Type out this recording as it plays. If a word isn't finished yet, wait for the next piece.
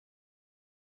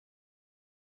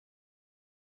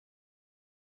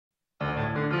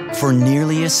For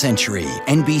nearly a century,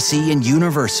 NBC and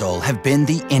Universal have been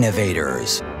the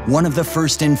innovators. One of the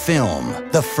first in film,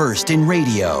 the first in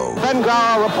radio. Ben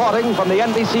Gar reporting from the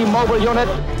NBC mobile unit.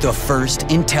 The first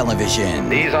in television.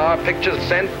 These are pictures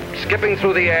sent skipping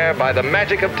through the air by the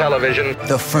magic of television.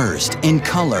 The first in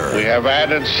color. We have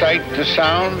added sight to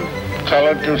sound,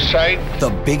 color to sight.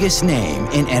 The biggest name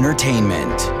in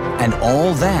entertainment. And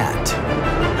all that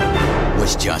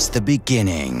was just the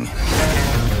beginning.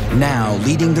 Now,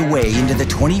 leading the way into the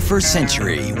 21st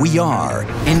century, we are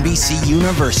NBC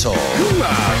Universal.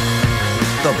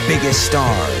 The biggest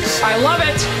stars. I love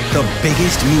it. The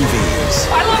biggest movies.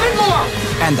 I love it more.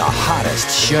 And the hottest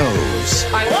shows.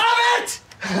 I love it.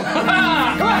 Come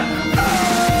on.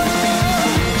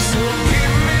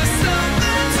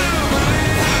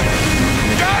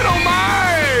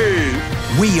 Dynamite!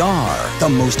 We are the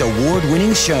most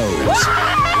award-winning shows.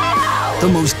 The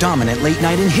most dominant late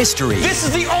night in history. This is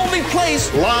the only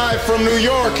place. Live from New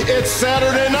York, it's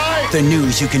Saturday night. The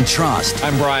news you can trust.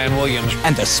 I'm Brian Williams.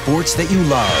 And the sports that you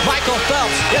love. Michael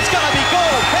Phelps, it's gonna be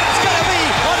gold, and it's gonna be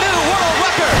a new world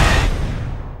record.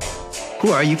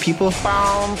 Who are you people?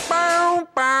 Bow, bow,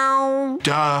 bow.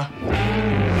 Duh.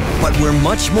 But we're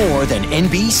much more than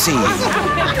NBC.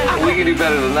 We can do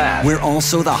better than that. We're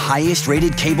also the highest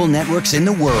rated cable networks in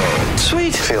the world.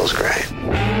 Sweet. Feels great.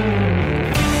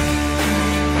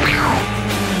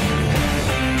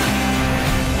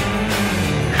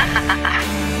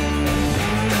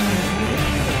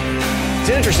 It's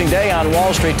an interesting day on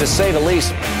Wall Street, to say the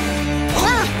least.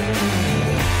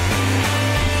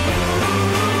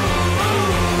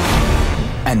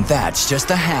 And that's just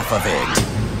the half of it.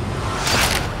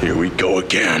 Here we go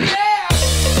again.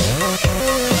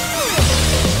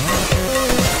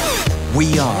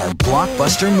 We are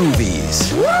blockbuster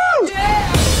movies.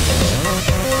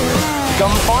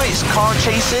 Gunfights, car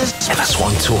chases. And that's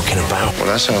what I'm talking about. Well,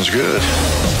 that sounds good.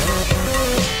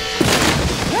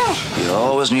 You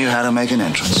always knew how to make an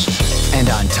entrance. And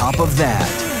on top of that,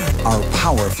 our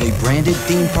powerfully branded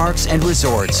theme parks and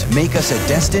resorts make us a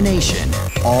destination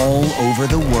all over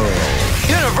the world.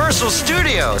 Universal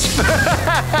Studios.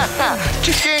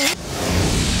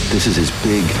 This is as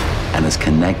big and as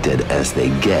connected as they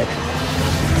get.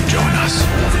 Join us.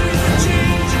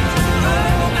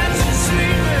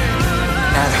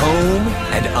 At home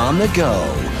and on the go,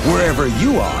 wherever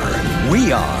you are,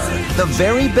 we are the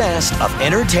very best of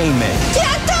entertainment.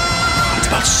 It's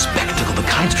about spectacle, the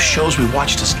kinds of shows we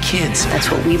watched as kids. That's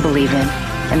what we believe in,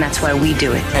 and that's why we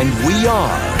do it. And we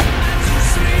are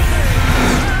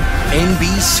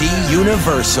NBC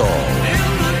Universal.